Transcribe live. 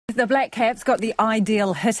The Black Caps got the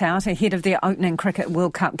ideal hit out ahead of their opening Cricket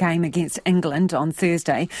World Cup game against England on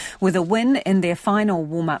Thursday, with a win in their final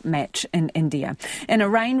warm-up match in India. In a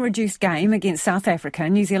rain-reduced game against South Africa,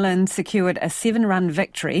 New Zealand secured a 7-run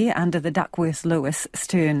victory under the Duckworth-Lewis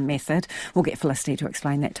Stern method. We'll get Felicity to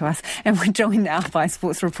explain that to us. And we're joined now by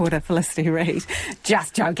sports reporter Felicity Reid.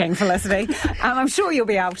 Just joking, Felicity. I'm sure you'll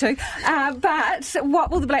be able to. But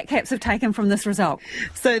what will the Black Caps have taken from this result?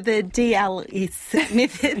 So the DLS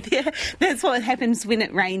method. Yeah, that's what happens when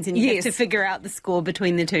it rains and you have to figure out the score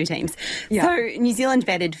between the two teams. Yeah. So New Zealand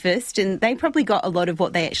batted first, and they probably got a lot of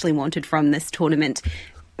what they actually wanted from this tournament.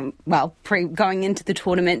 Well, going into the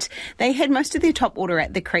tournament, they had most of their top order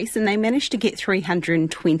at the crease and they managed to get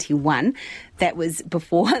 321. That was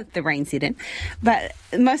before the rain set in. But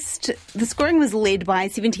the scoring was led by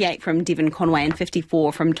 78 from Devon Conway and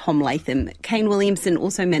 54 from Tom Latham. Kane Williamson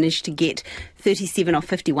also managed to get 37 off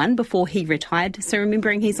 51 before he retired. So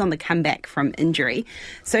remembering he's on the comeback from injury.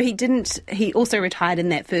 So he also retired in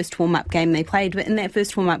that first warm-up game they played. But in that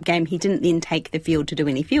first warm-up game, he didn't then take the field to do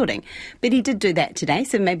any fielding. But he did do that today,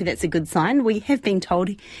 so maybe that's a good sign. We have been told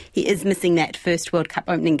he is missing that first World Cup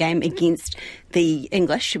opening game against the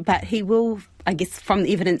English, but he will, I guess, from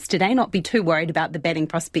the evidence today, not be too worried about the batting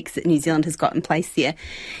prospects that New Zealand has got in place there.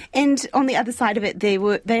 And on the other side of it, they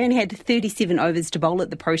only had 37 overs to bowl at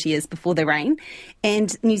the Proteas before the rain,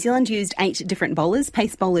 and New Zealand used 8 different bowlers.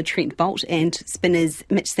 Pace bowler Trent Boult and spinners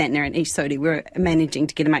Mitch Santner and Ish Sodhi were managing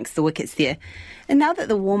to get amongst the wickets there. And now that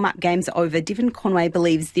the warm-up games are over, Devon Conway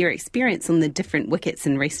believes their experience on the different wickets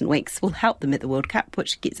in recent weeks will help them at the World Cup,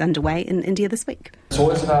 which gets underway in India this week. It's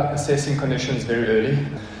always about assessing conditions very early.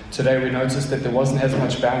 Today we noticed that there wasn't as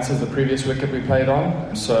much bounce as the previous wicket we played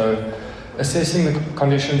on, so assessing the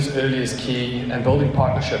conditions early is key, and building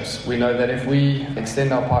partnerships. We know that if we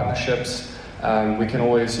extend our partnerships, we can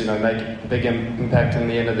always make a big impact in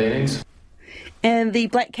the end of the innings. And the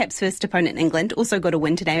Black Caps' first opponent, England, also got a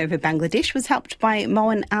win today over Bangladesh, was helped by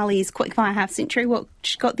Moeen Ali's quickfire half-century,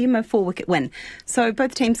 which got them a 4-wicket win. So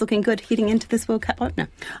both teams looking good heading into this World Cup opener.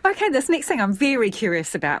 OK, this next thing I'm very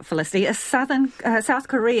curious about, Felicity. A South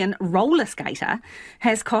Korean roller skater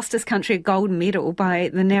has cost his country a gold medal by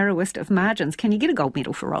the narrowest of margins. Can you get a gold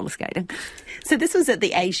medal for roller skating? So this was at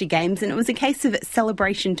the Asia Games, and it was a case of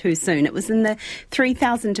celebration too soon. It was in the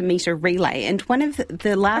 3,000-metre relay, and one of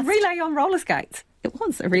the last... A relay on roller skates? It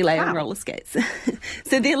was a relay on roller skates.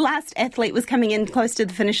 So their last athlete was coming in close to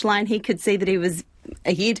the finish line. He could see that he was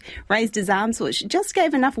ahead, raised his arms, which just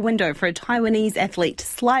gave enough window for a Taiwanese athlete to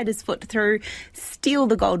slide his foot through, steal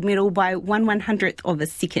the gold medal by 1/100th of a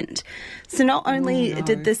second. So not only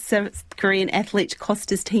did this South Korean athlete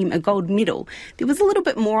cost his team a gold medal, there was a little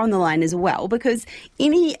bit more on the line as well, because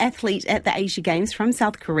any athlete at the Asia Games from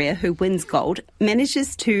South Korea who wins gold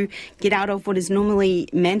manages to get out of what is normally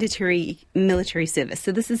mandatory military service.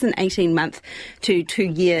 So this is an 18-month to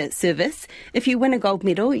 2-year service. If you win a gold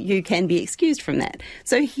medal, you can be excused from that.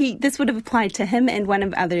 So this would have applied to him and one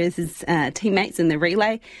of his teammates in the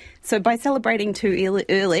relay. So by celebrating too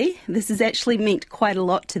early, this has actually meant quite a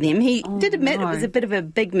lot to them. He did admit it was a bit of a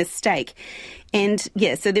big mistake. And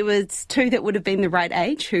so there was 2 that would have been the right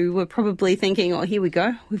age who were probably thinking, oh, here we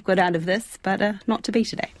go, we've got out of this, but not to be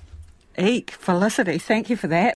today. Eek, Felicity, thank you for that.